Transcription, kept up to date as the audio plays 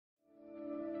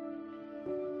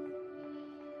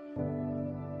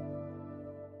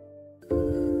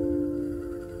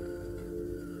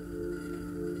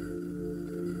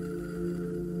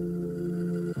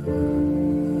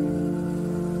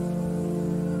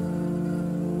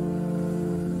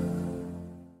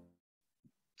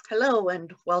Hello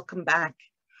and welcome back.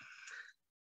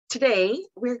 Today,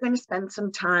 we're going to spend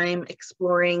some time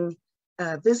exploring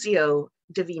Visio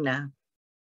Divina.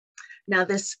 Now,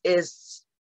 this is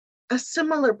a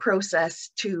similar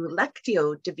process to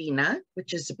Lectio Divina,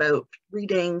 which is about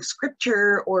reading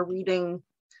scripture or reading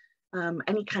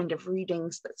any kind of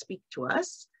readings that speak to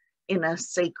us in a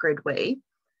sacred way,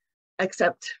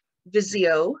 except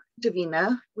Visio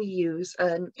Divina, we use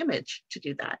an image to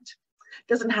do that.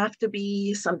 It doesn't have to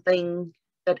be something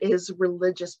that is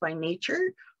religious by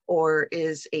nature or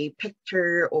is a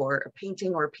picture or a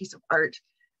painting or a piece of art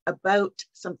about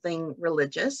something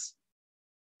religious.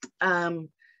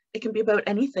 It can be about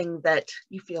anything that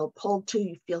you feel pulled to,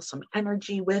 you feel some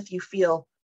energy with, you feel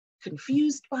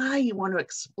confused by, you want to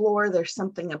explore, there's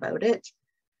something about it.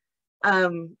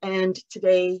 And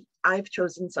today I've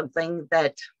chosen something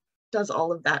that does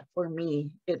all of that for me.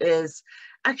 It is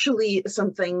actually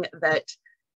something that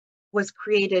was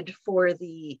created for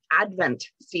the Advent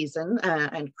season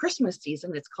and Christmas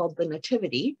season. It's called the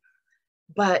Nativity,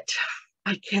 but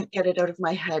I can't get it out of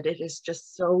my head. It is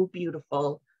just so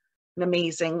beautiful and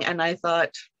amazing. And I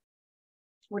thought,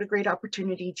 what a great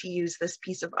opportunity to use this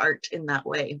piece of art in that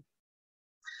way.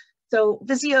 So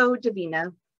Visio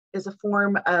Divina is a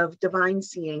form of divine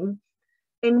seeing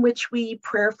in which we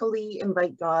prayerfully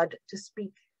invite God to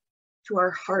speak to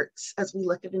our hearts as we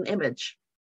look at an image.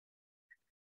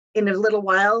 In a little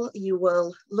while, you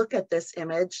will look at this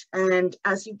image, and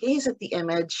as you gaze at the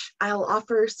image, I'll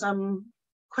offer some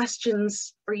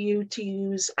questions for you to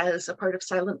use as a part of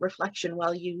silent reflection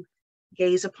while you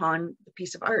gaze upon the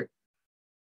piece of art.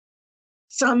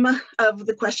 Some of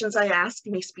the questions I ask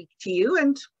may speak to you,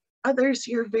 and others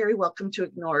you're very welcome to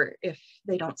ignore if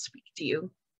they don't speak to you.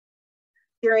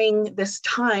 During this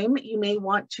time, you may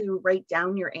want to write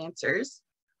down your answers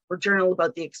or journal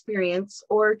about the experience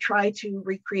or try to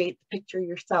recreate the picture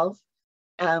yourself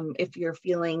if you're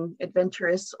feeling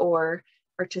adventurous or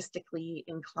artistically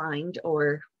inclined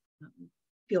or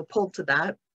feel pulled to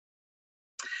that.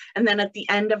 And then at the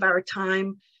end of our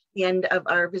time, the end of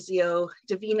our Visio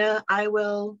Divina, I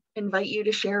will invite you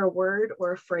to share a word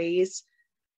or a phrase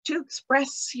to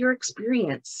express your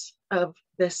experience of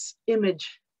this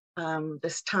image.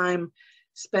 This time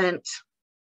spent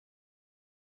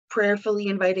prayerfully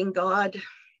inviting God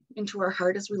into our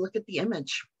heart as we look at the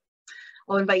image.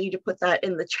 I'll invite you to put that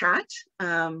in the chat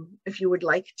if you would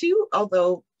like to,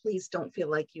 although please don't feel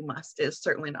like you must. It's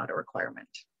certainly not a requirement.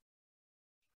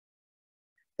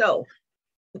 So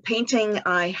the painting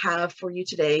I have for you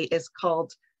today is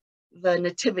called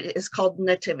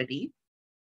Nativity.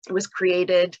 It was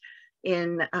created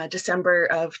in December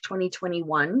of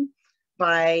 2021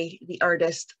 by the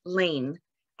artist Lane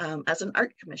as an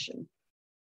art commission.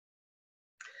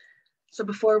 So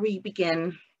before we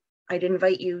begin, I'd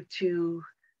invite you to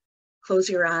close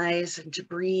your eyes and to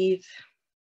breathe.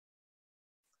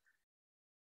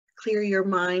 Clear your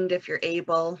mind if you're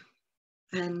able,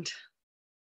 and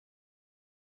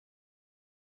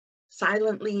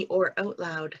silently or out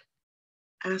loud,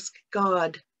 ask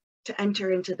God to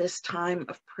enter into this time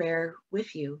of prayer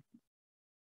with you.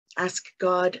 Ask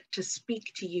God to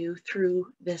speak to you through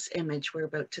this image we're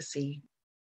about to see.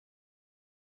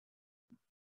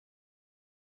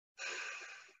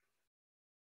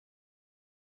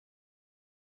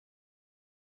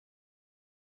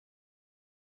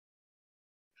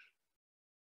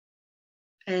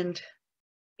 And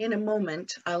in a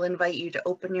moment, I'll invite you to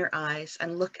open your eyes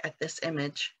and look at this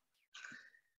image.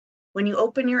 When you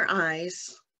open your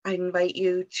eyes, I invite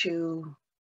you to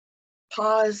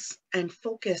pause and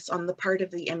focus on the part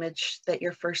of the image that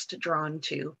you're first drawn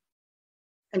to,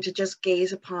 and to just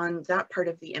gaze upon that part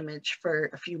of the image for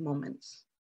a few moments.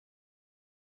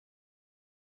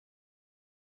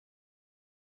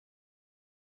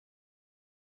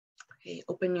 Okay,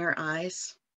 open your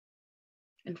eyes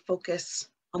and focus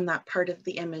on that part of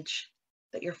the image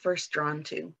that you're first drawn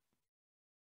to.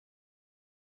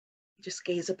 Just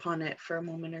gaze upon it for a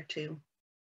moment or two.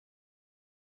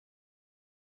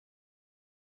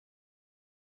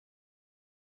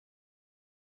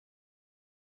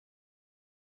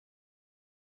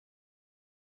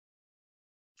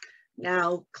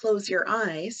 Now close your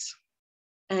eyes,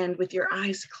 and with your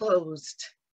eyes closed,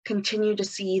 continue to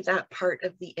see that part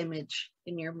of the image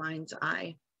in your mind's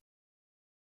eye.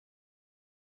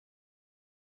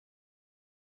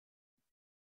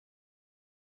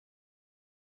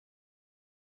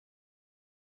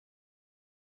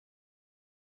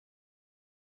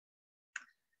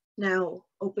 Now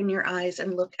open your eyes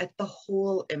and look at the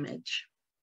whole image.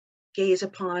 Gaze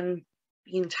upon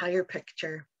the entire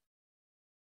picture.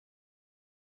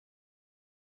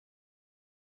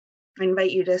 I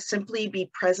invite you to simply be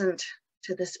present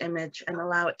to this image and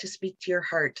allow it to speak to your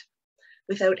heart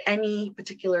without any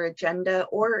particular agenda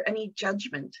or any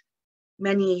judgment.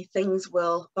 Many things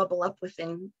will bubble up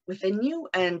within you,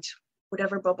 and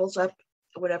whatever bubbles up,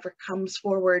 whatever comes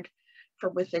forward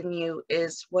from within you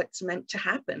is what's meant to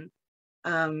happen.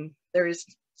 There is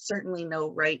certainly no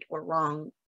right or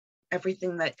wrong.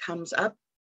 Everything that comes up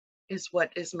is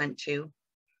what is meant to.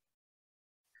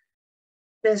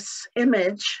 This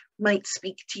image might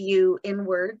speak to you in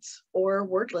words or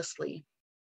wordlessly.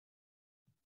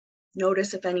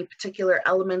 Notice if any particular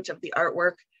element of the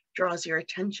artwork draws your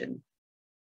attention.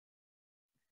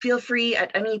 Feel free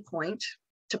at any point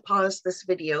to pause this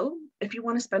video if you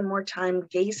want to spend more time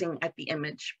gazing at the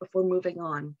image before moving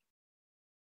on.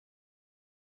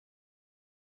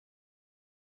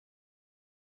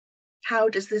 How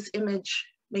does this image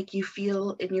make you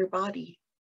feel in your body?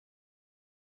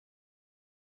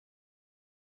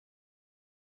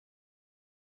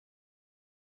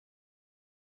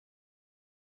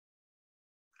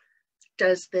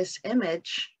 Does this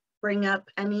image bring up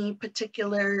any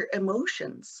particular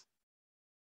emotions?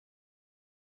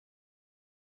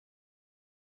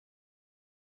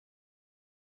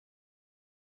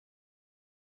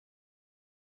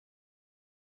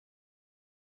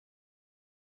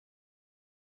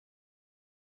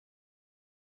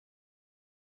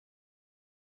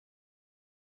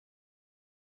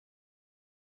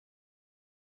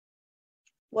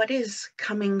 What is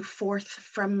coming forth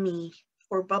from me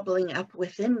or bubbling up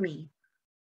within me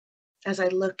as I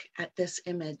look at this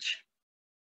image?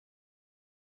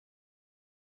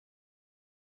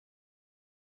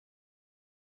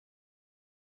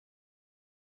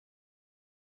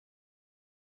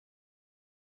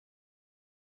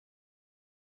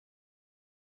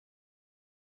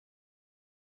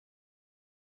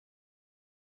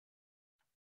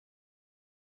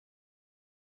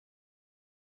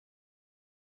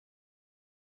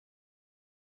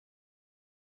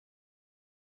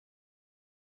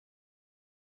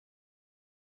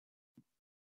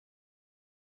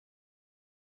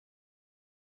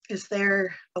 Is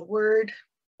there a word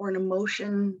or an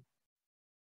emotion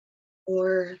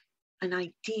or an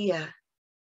idea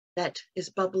that is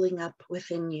bubbling up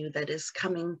within you that is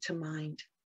coming to mind?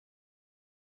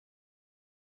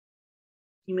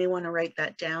 You may want to write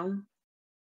that down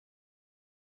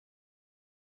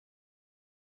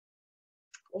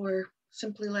or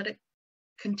simply let it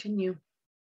continue.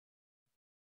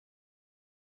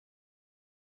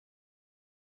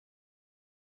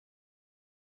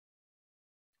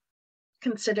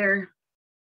 Consider,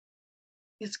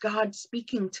 is God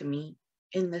speaking to me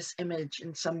in this image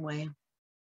in some way?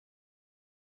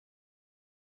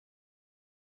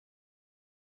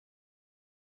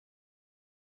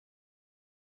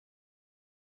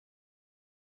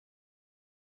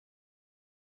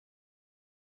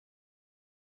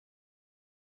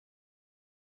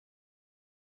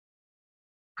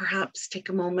 Perhaps take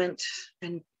a moment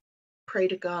and pray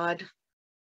to God,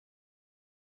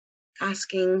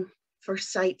 asking for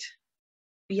sight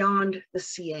beyond the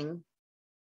seeing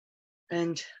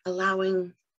and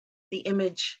allowing the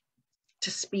image to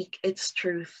speak its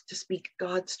truth, to speak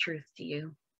God's truth to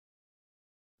you.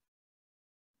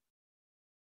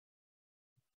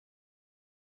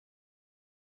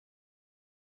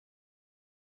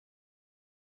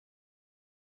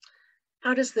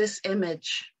 How does this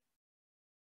image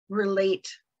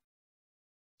relate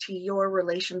to your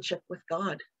relationship with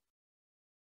God?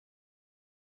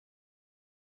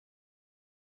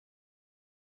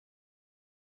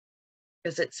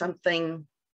 Is it something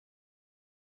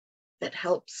that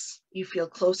helps you feel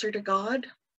closer to God,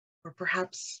 or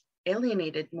perhaps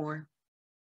alienated more?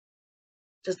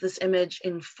 Does this image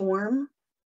inform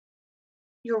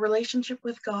your relationship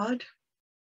with God?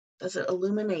 Does it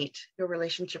illuminate your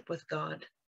relationship with God?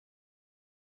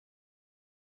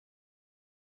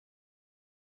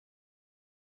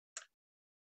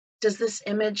 Does this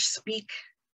image speak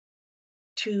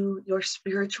to your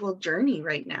spiritual journey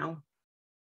right now?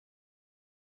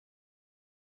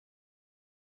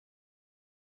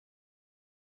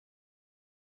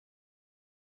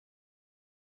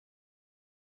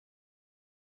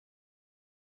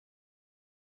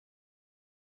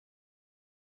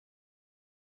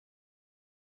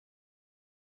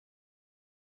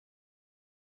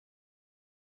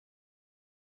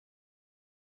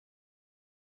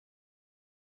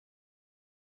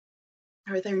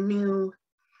 Are there new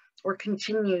or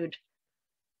continued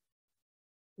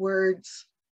words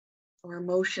or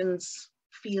emotions,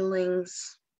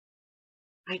 feelings,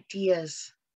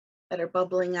 ideas that are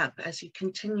bubbling up as you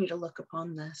continue to look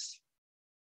upon this?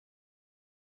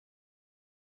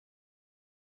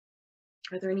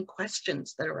 Are there any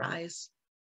questions that arise?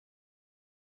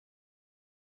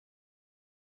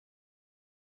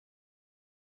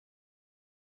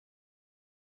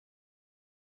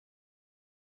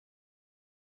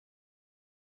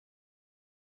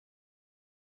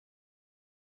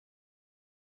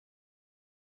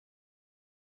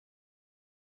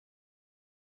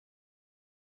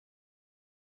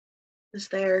 Is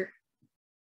there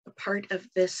a part of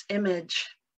this image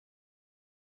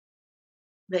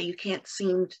that you can't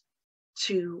seem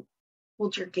to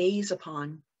hold your gaze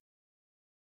upon?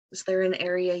 Is there an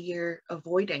area you're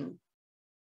avoiding?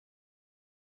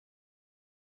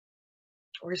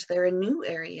 Or is there a new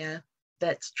area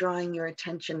that's drawing your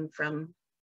attention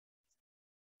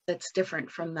that's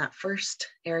different from that first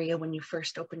area when you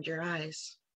first opened your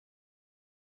eyes?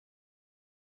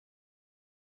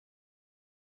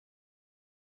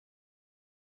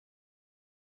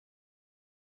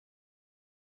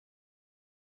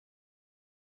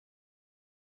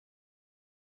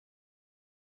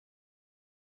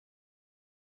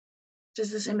 Does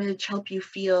this image help you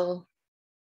feel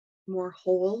more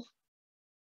whole,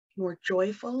 more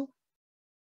joyful?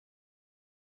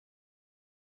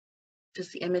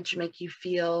 Does the image make you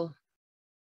feel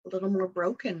a little more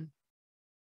broken,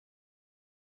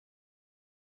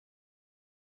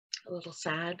 a little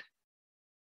sad,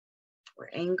 or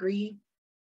angry,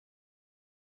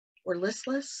 or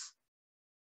listless,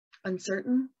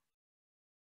 uncertain?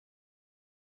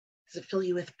 Does it fill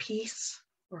you with peace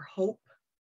or hope?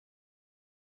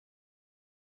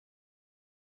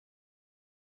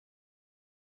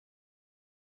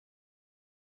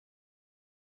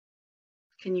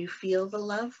 Can you feel the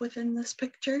love within this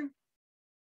picture?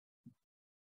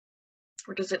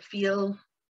 Or does it feel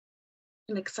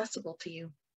inaccessible to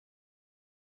you?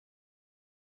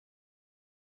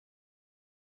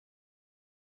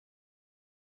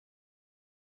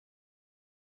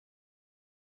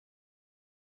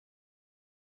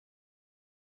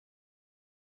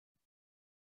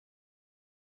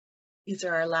 These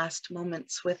are our last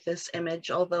moments with this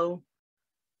image, although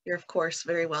you're of course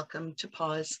very welcome to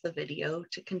pause the video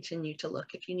to continue to look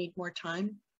if you need more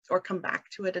time, or come back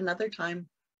to it another time.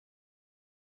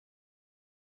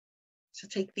 So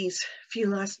take these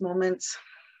few last moments.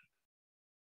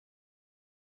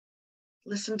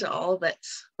 Listen to all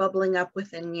that's bubbling up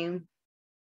within you.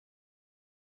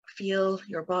 Feel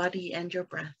your body and your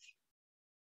breath.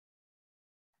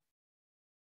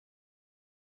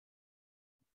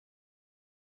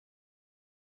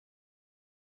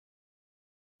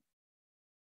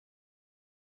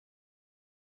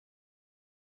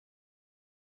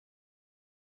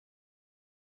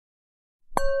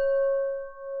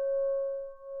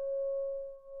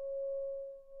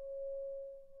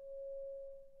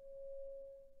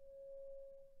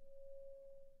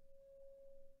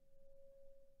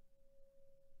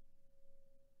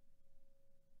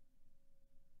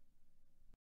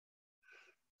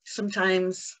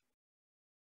 Sometimes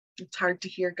it's hard to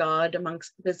hear God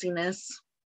amongst the busyness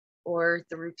or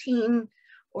the routine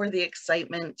or the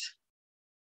excitement.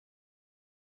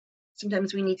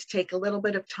 Sometimes we need to take a little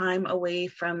bit of time away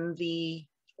from the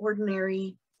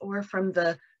ordinary or from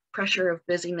the pressure of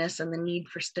busyness and the need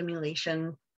for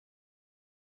stimulation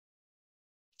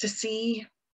to see,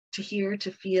 to hear,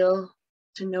 to feel,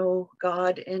 to know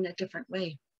God in a different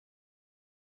way.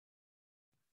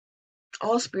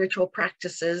 All spiritual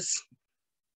practices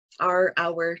are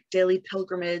our daily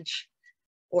pilgrimage,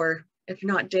 or if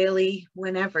not daily,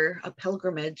 whenever, a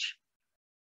pilgrimage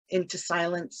into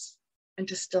silence,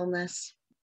 into stillness,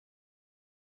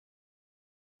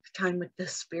 time with the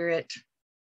Spirit,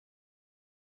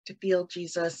 to feel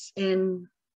Jesus in,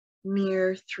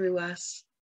 near, through us,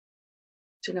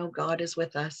 to know God is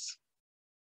with us.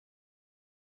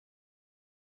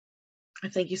 I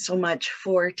thank you so much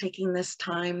for taking this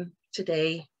time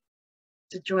today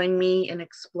to join me in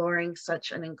exploring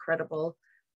such an incredible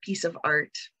piece of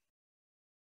art.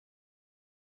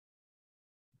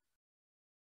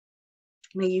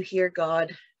 May you hear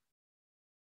God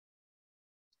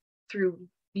through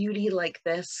beauty like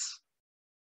this,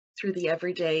 through the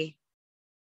everyday,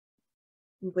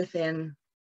 within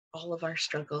all of our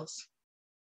struggles.